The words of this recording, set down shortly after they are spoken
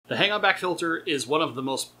The hang-on-back filter is one of the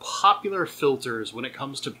most popular filters when it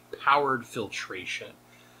comes to powered filtration.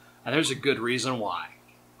 And there's a good reason why.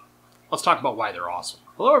 Let's talk about why they're awesome.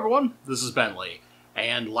 Hello everyone, this is Bentley.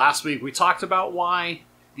 And last week we talked about why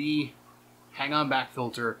the hang-on-back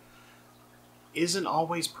filter isn't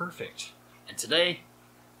always perfect. And today,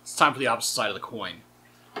 it's time for the opposite side of the coin.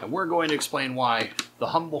 And we're going to explain why the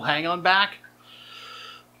humble hang-on-back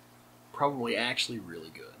probably actually really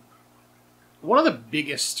good. One of the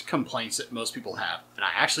biggest complaints that most people have, and I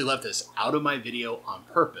actually left this out of my video on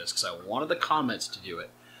purpose because I wanted the comments to do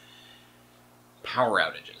it, power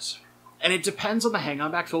outages. And it depends on the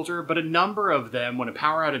hang-on-back filter, but a number of them, when a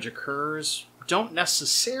power outage occurs, don't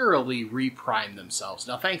necessarily reprime themselves.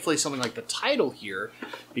 Now, thankfully, something like the Tidal here,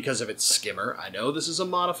 because of its skimmer, I know this is a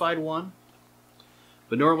modified one,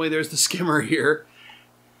 but normally there's the skimmer here,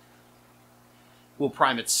 will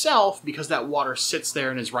prime itself because that water sits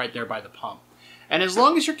there and is right there by the pump. And as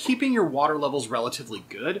long as you're keeping your water levels relatively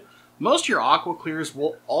good, most of your aqua clears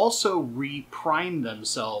will also reprime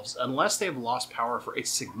themselves unless they've lost power for a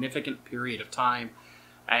significant period of time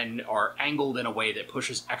and are angled in a way that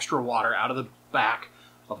pushes extra water out of the back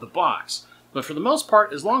of the box. But for the most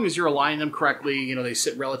part, as long as you're aligning them correctly, they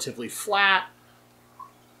sit relatively flat,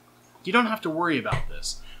 you don't have to worry about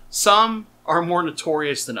this. Some are more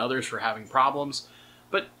notorious than others for having problems.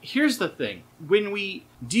 But here's the thing. When we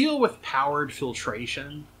deal with powered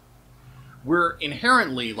filtration, we're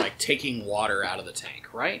inherently like taking water out of the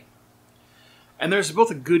tank, right? And there's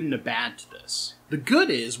both a good and a bad to this. The good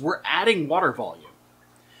is we're adding water volume.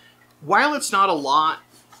 While it's not a lot,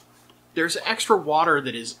 there's extra water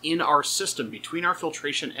that is in our system between our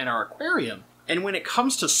filtration and our aquarium. And when it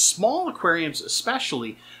comes to small aquariums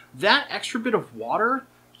especially, that extra bit of water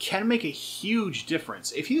can make a huge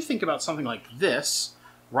difference. If you think about something like this,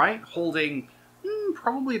 right, holding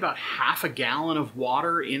probably about half a gallon of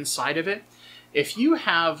water inside of it, if you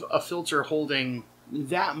have a filter holding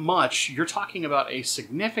that much, you're talking about a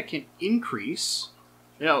significant increase,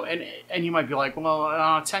 and you might be like, well,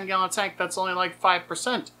 on a 10-gallon tank, that's only like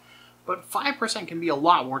 5%. But 5% can be a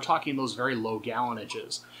lot when we're talking those very low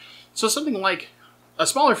gallonages. So something like a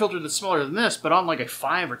smaller filter that's smaller than this, but on like a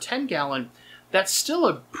 5 or 10 gallon, that's still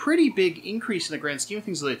a pretty big increase in the grand scheme of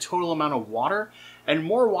things of the total amount of water, and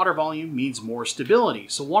more water volume means more stability.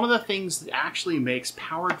 So one of the things that actually makes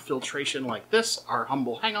powered filtration like this, our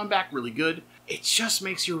humble hang-on-back, really good, it just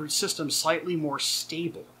makes your system slightly more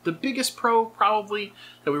stable. The biggest pro, probably,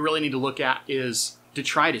 that we really need to look at is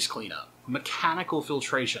detritus cleanup. Mechanical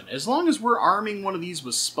filtration. As long as we're arming one of these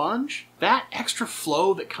with sponge, that extra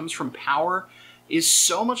flow that comes from power is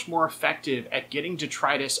so much more effective at getting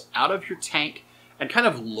detritus out of your tank and kind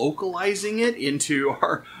of localizing it into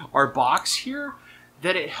our box here,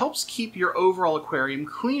 that it helps keep your overall aquarium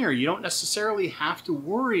cleaner. You don't necessarily have to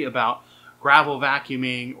worry about gravel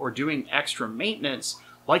vacuuming or doing extra maintenance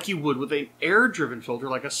like you would with an air-driven filter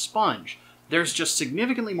like a sponge. There's just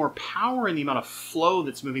significantly more power in the amount of flow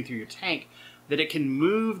that's moving through your tank that it can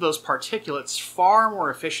move those particulates far more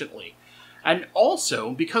efficiently. And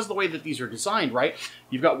also, because of the way that these are designed, right,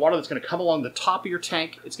 you've got water that's going to come along the top of your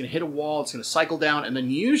tank, it's going to hit a wall, it's going to cycle down, and then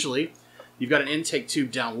usually you've got an intake tube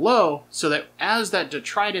down low so that as that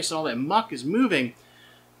detritus and all that muck is moving,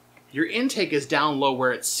 your intake is down low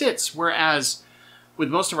where it sits, whereas with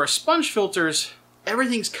most of our sponge filters,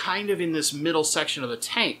 everything's kind of in this middle section of the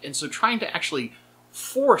tank, and so trying to actually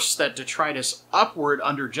force that detritus upward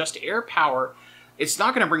under just air power, it's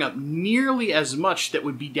not going to bring up nearly as much that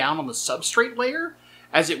would be down on the substrate layer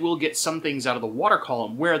as it will get some things out of the water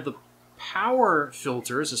column, where the power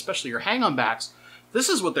filters, especially your hang-on backs, this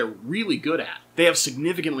is what they're really good at. They have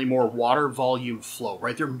significantly more water volume flow,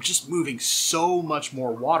 right? They're just moving so much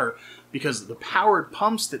more water because the powered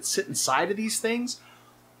pumps that sit inside of these things,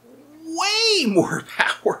 way more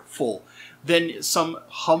powerful than some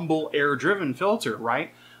humble air-driven filter,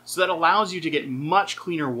 right? So that allows you to get much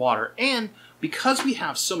cleaner water. And because we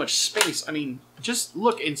have so much space, I mean, just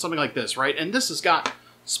look in something like this, right? And this has got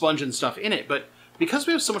sponge and stuff in it, but because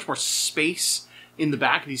we have so much more space in the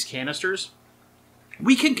back of these canisters,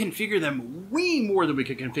 we can configure them way more than we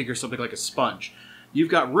could configure something like a sponge. You've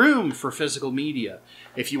got room for physical media.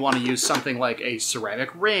 If you want to use something like a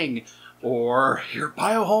ceramic ring or your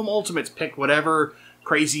BioHome Ultimates, pick whatever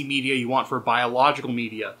crazy media you want for biological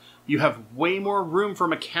media. You have way more room for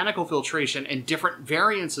mechanical filtration and different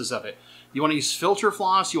variances of it. You want to use filter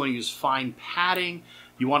floss, you want to use fine padding,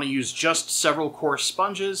 you want to use just several coarse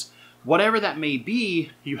sponges. Whatever that may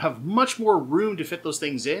be, you have much more room to fit those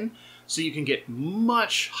things in. so you can get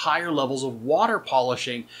much higher levels of water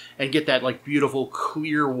polishing and get that like beautiful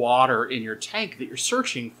clear water in your tank that you're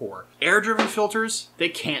searching for. Air-driven filters, they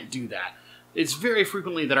can't do that. It's very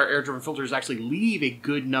frequently that our air-driven filters actually leave a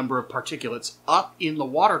good number of particulates up in the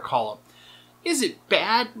water column. Is it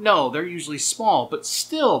bad? No, they're usually small, but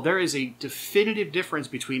still there is a definitive difference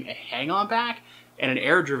between a hang-on back and an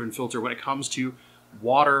air-driven filter when it comes to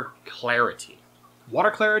water clarity.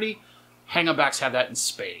 Water clarity, hang-on backs have that in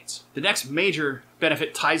spades. The next major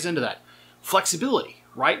benefit ties into that. Flexibility,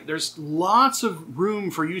 right? There's lots of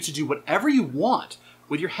room for you to do whatever you want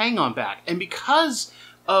with your hang-on back. And because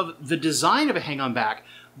of the design of a hang-on back,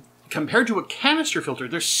 compared to a canister filter,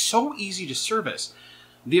 they're so easy to service.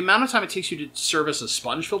 The amount of time it takes you to service a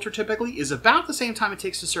sponge filter typically is about the same time it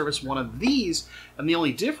takes to service one of these, and the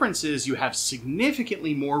only difference is you have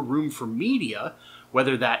significantly more room for media,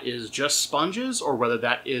 whether that is just sponges or whether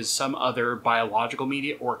that is some other biological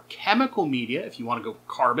media or chemical media, if you want to go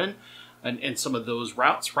carbon and some of those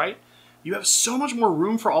routes, right? You have so much more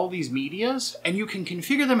room for all these medias, and you can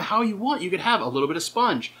configure them how you want. You could have a little bit of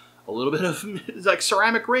sponge, a little bit of like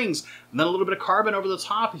ceramic rings, and then a little bit of carbon over the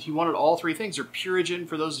top if you wanted all three things, or Purigen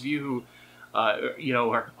for those of you who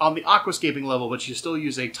are on the aquascaping level, but you still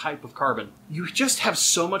use a type of carbon. You just have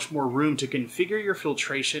so much more room to configure your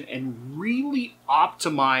filtration and really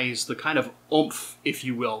optimize the kind of oomph, if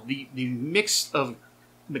you will, the mix of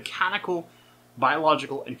mechanical,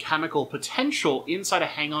 biological, and chemical potential inside a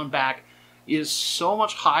hang-on back is so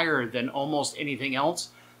much higher than almost anything else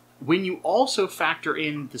when you also factor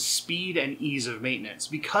in the speed and ease of maintenance.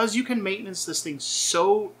 Because you can maintenance this thing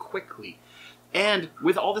so quickly, and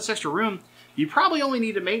with all this extra room, you probably only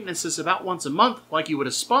need to maintenance this about once a month like you would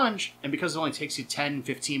a sponge, and because it only takes you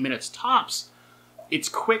 10-15 minutes tops, it's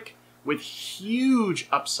quick with huge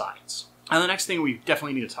upsides. And the next thing we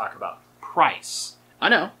definitely need to talk about, price. I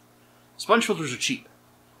know, sponge filters are cheap.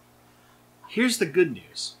 Here's the good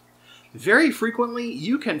news. Very frequently,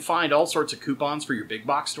 you can find all sorts of coupons for your big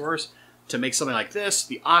box stores to make something like this,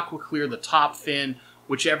 the Aqua Clear, the Top Fin,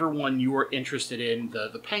 whichever one you are interested in,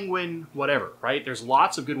 the Penguin, whatever, right? There's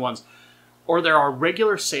lots of good ones. Or there are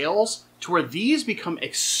regular sales to where these become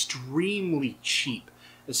extremely cheap,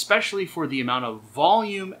 especially for the amount of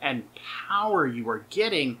volume and power you are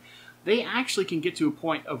getting. They actually can get to a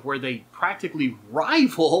point of where they practically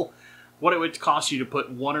rival what it would cost you to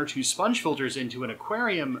put 1 or 2 sponge filters into an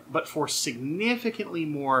aquarium, but for significantly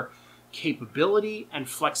more capability and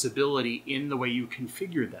flexibility in the way you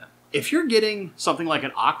configure them. If you're getting something like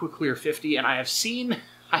an Aqua Clear 50, and I have seen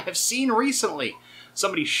recently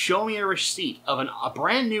somebody show me a receipt of a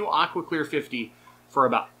brand new Aqua Clear 50 for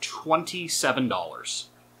about $27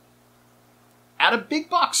 at a big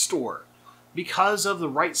box store because of the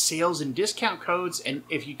right sales and discount codes. And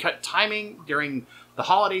if you cut timing during the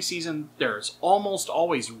holiday season, there's almost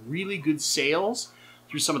always really good sales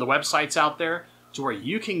through some of the websites out there to where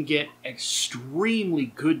you can get extremely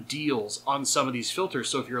good deals on some of these filters.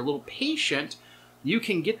 So if you're a little patient, you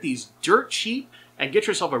can get these dirt cheap and get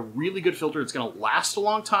yourself a really good filter that's going to last a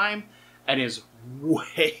long time and is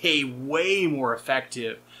way, way more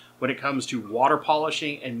effective when it comes to water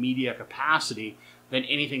polishing and media capacity than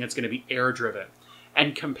anything that's going to be air driven.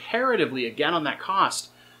 And comparatively, again, on that cost,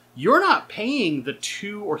 you're not paying the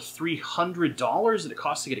 $200 or $300 that it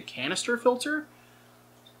costs to get a canister filter,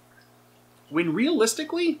 when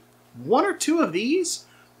realistically, 1 or 2 of these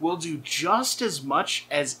will do just as much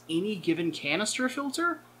as any given canister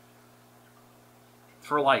filter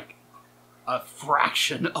for like a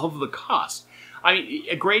fraction of the cost. I mean,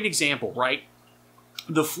 a great example, right?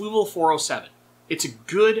 The Fluval 407. It's a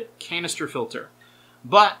good canister filter.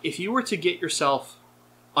 But if you were to get yourself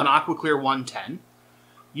an Aqua Clear 110,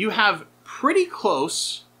 you have pretty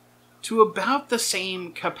close to about the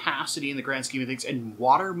same capacity in the grand scheme of things and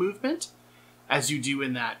water movement as you do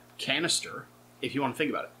in that canister, if you want to think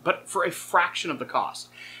about it, but for a fraction of the cost.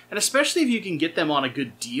 And especially if you can get them on a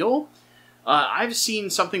good deal. I've seen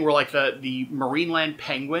something where like the Marineland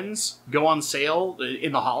Penguins go on sale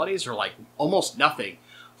in the holidays for like almost nothing,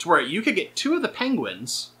 to where you could get 2 of the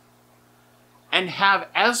Penguins and have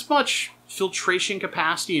as much filtration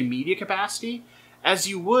capacity and media capacity as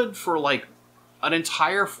you would for like an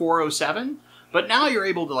entire 407, but now you're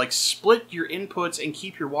able to like split your inputs and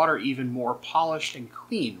keep your water even more polished and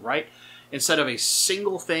clean, right? Instead of a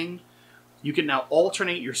single thing, you can now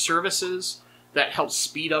alternate your services that helps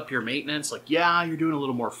speed up your maintenance. Like, yeah, you're doing a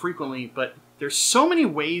little more frequently, but there's so many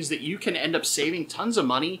ways that you can end up saving tons of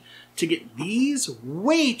money to get these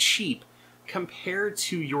way cheap compared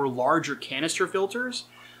to your larger canister filters,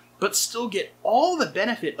 but still get all the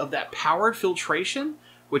benefit of that powered filtration,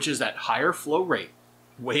 which is that higher flow rate,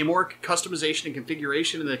 way more customization and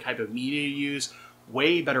configuration in the type of media you use,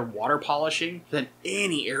 way better water polishing than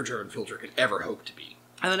any air-driven filter could ever hope to be.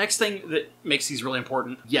 And the next thing that makes these really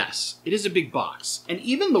important, yes, it is a big box. And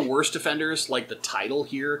even the worst offenders, like the Tidal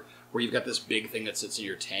here, where you've got this big thing that sits in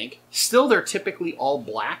your tank, still they're typically all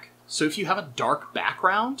black. So if you have a dark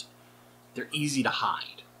background, they're easy to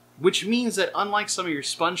hide. Which means that unlike some of your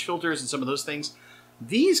sponge filters and some of those things,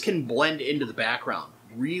 these can blend into the background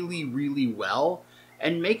really, really well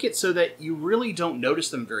and make it so that you really don't notice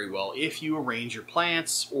them very well if you arrange your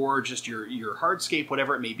plants or just your hardscape,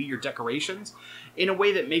 whatever it may be, your decorations, in a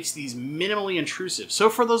way that makes these minimally intrusive. So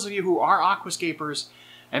for those of you who are aquascapers,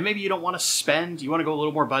 and maybe you don't want to spend, you want to go a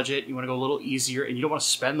little more budget, you want to go a little easier, and you don't want to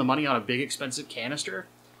spend the money on a big expensive canister,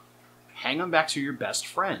 hang-on-backs are your best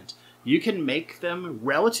friend. You can make them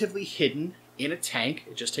relatively hidden in a tank.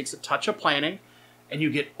 It just takes a touch of planning, and you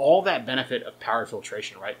get all that benefit of power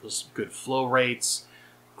filtration, right? Those good flow rates,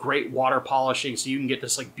 great water polishing, so you can get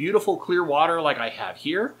this like beautiful clear water like I have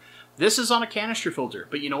here. This is on a canister filter,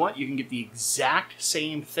 but you know what? You can get the exact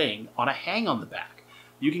same thing on a hang-on-the-back.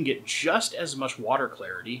 You can get just as much water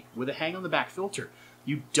clarity with a hang-on-the-back filter.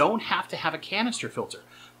 You don't have to have a canister filter.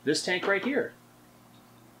 This tank right here,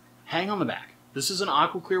 hang-on-the-back. This is an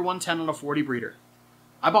AquaClear 110 on a 40 breeder.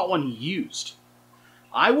 I bought one used.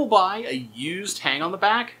 I will buy a used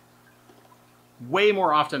hang-on-the-back way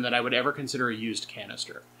more often than I would ever consider a used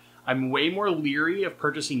canister. I'm way more leery of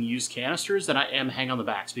purchasing used canisters than I am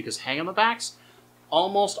hang-on-the-backs, because hang-on-the-backs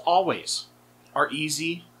almost always are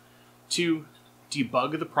easy to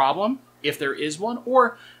debug the problem, if there is one,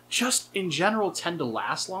 or just in general tend to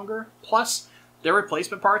last longer. Plus, their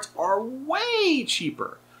replacement parts are way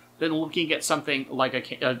cheaper than looking at something like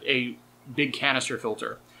a big canister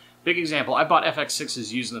filter. Big example, I bought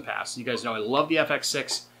FX6s used in the past. You guys know I love the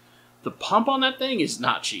FX6. The pump on that thing is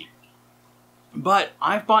not cheap. But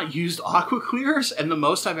I've bought used AquaClears, and the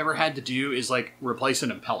most I've ever had to do is like replace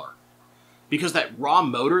an impeller. Because that raw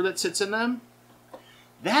motor that sits in them,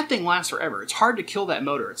 that thing lasts forever. It's hard to kill that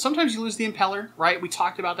motor. Sometimes you lose the impeller, right? We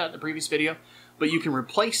talked about that in the previous video. But you can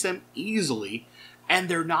replace them easily, and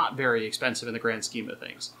they're not very expensive in the grand scheme of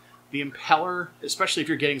things. The impeller, especially if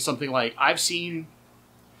you're getting something like, I've seen,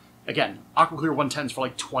 again, AquaClear 110s for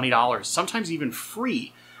like $20, sometimes even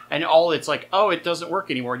free. And all it's like, oh, it doesn't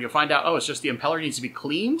work anymore. And you'll find out, oh, it's just the impeller needs to be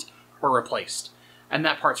cleaned or replaced. And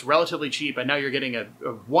that part's relatively cheap. And now you're getting a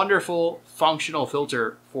wonderful functional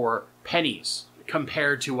filter for pennies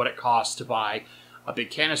compared to what it costs to buy a big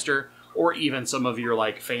canister or even some of your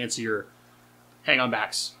like fancier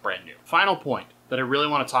hang-on-backs brand new. Final point that I really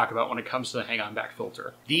want to talk about when it comes to the hang-on-back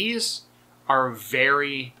filter. These are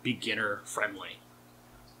very beginner friendly.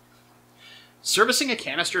 Servicing a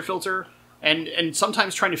canister filter and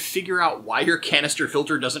sometimes trying to figure out why your canister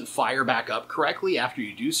filter doesn't fire back up correctly after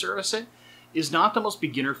you do service it is not the most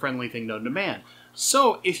beginner-friendly thing known to man.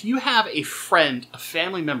 So if you have a friend, a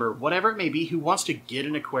family member, whatever it may be, who wants to get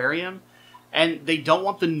an aquarium and they don't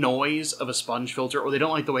want the noise of a sponge filter or they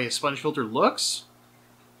don't like the way a sponge filter looks,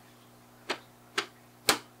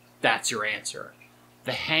 that's your answer.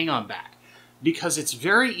 The hang-on-back. Because it's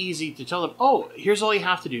very easy to tell them, oh, here's all you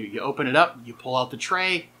have to do. You open it up, you pull out the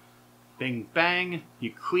tray, bing, bang,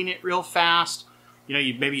 you clean it real fast. You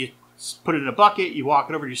know, maybe you put it in a bucket, you walk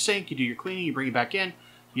it over to your sink, you do your cleaning, you bring it back in,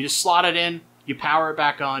 you just slot it in, you power it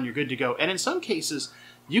back on, you're good to go. And in some cases,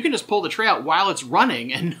 you can just pull the tray out while it's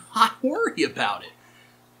running and not worry about it.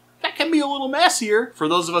 That can be a little messier. For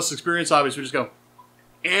those of us experienced hobbies, we just go,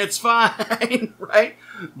 it's fine, right?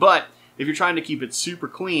 But if you're trying to keep it super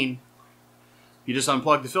clean, you just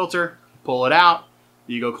unplug the filter, pull it out,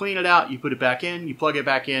 you go clean it out, you put it back in, you plug it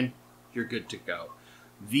back in, you're good to go.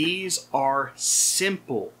 These are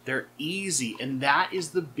simple, they're easy, and that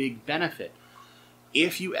is the big benefit.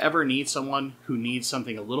 If you ever need someone who needs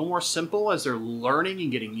something a little more simple as they're learning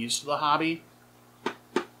and getting used to the hobby,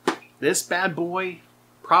 this bad boy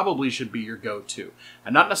probably should be your go-to.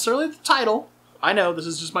 And not necessarily the Tidal. I know this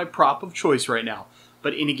is just my prop of choice right now,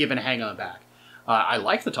 but any given hang-on-back. I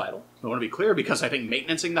like the Tidal. I want to be clear because I think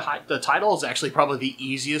maintaining the Tidal is actually probably the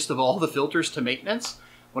easiest of all the filters to maintenance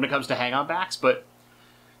when it comes to hang-on-backs, but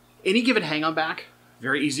any given hang-on-back,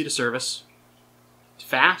 very easy to service,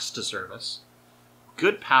 fast to service,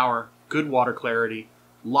 good power, good water clarity,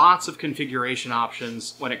 lots of configuration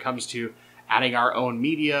options when it comes to adding our own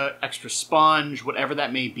media, extra sponge, whatever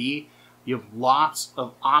that may be. You have lots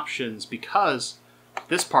of options because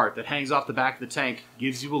this part that hangs off the back of the tank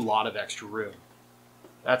gives you a lot of extra room.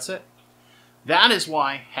 That's it. That is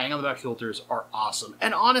why hang-on-the-back filters are awesome.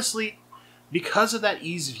 And honestly, because of that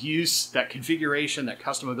ease of use, that configuration, that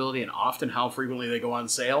customability, and often how frequently they go on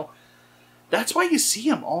sale, That's why you see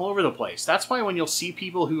them all over the place. That's why when you'll see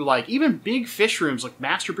people who like, even big fish rooms like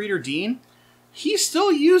Master Breeder Dean, he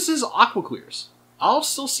still uses aqua clears. I'll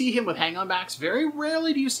still see him with hang-on backs. Very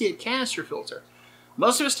rarely do you see a canister filter.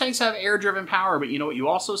 Most of his tanks have air-driven power, but you know what you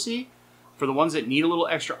also see? For the ones that need a little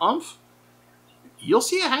extra oomph, you'll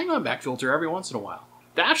see a hang-on back filter every once in a while.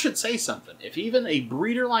 That should say something. If even a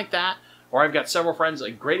breeder like that, or I've got several friends,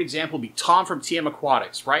 a great example would be Tom from TM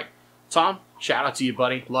Aquatics, right? Tom, shout out to you,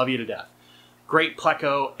 buddy. Love you to death. Great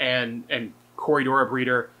pleco and Corridora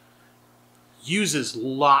breeder. Uses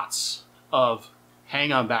lots of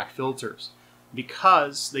hang-on back filters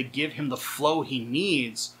because they give him the flow he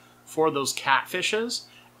needs for those catfishes.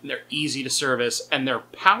 And they're easy to service, and their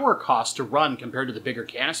power cost to run compared to the bigger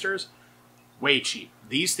canisters, way cheap.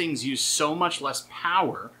 These things use so much less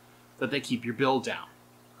power that they keep your bill down.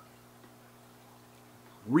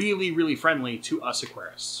 Really, really friendly to us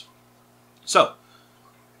aquarists. So,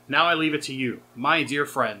 now I leave it to you, my dear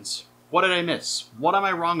friends. What did I miss? What am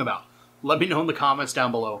I wrong about? Let me know in the comments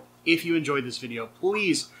down below. If you enjoyed this video,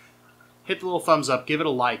 please hit the little thumbs up, give it a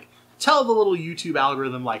like. Tell the little YouTube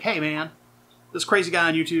algorithm, like, hey man, this crazy guy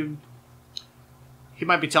on YouTube, he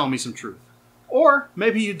might be telling me some truth. Or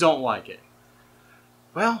maybe you don't like it.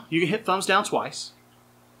 Well, you can hit thumbs down twice.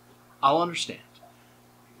 I'll understand.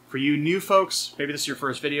 For you new folks, maybe this is your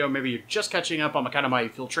first video, maybe you're just catching up on my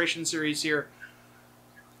filtration series here,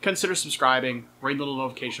 consider subscribing, ring the little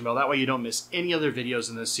notification bell. That way you don't miss any other videos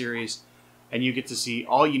in this series, and you get to see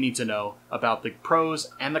all you need to know about the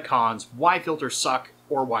pros and the cons, why filters suck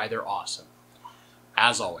or why they're awesome.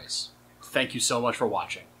 As always, thank you so much for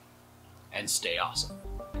watching, and stay awesome.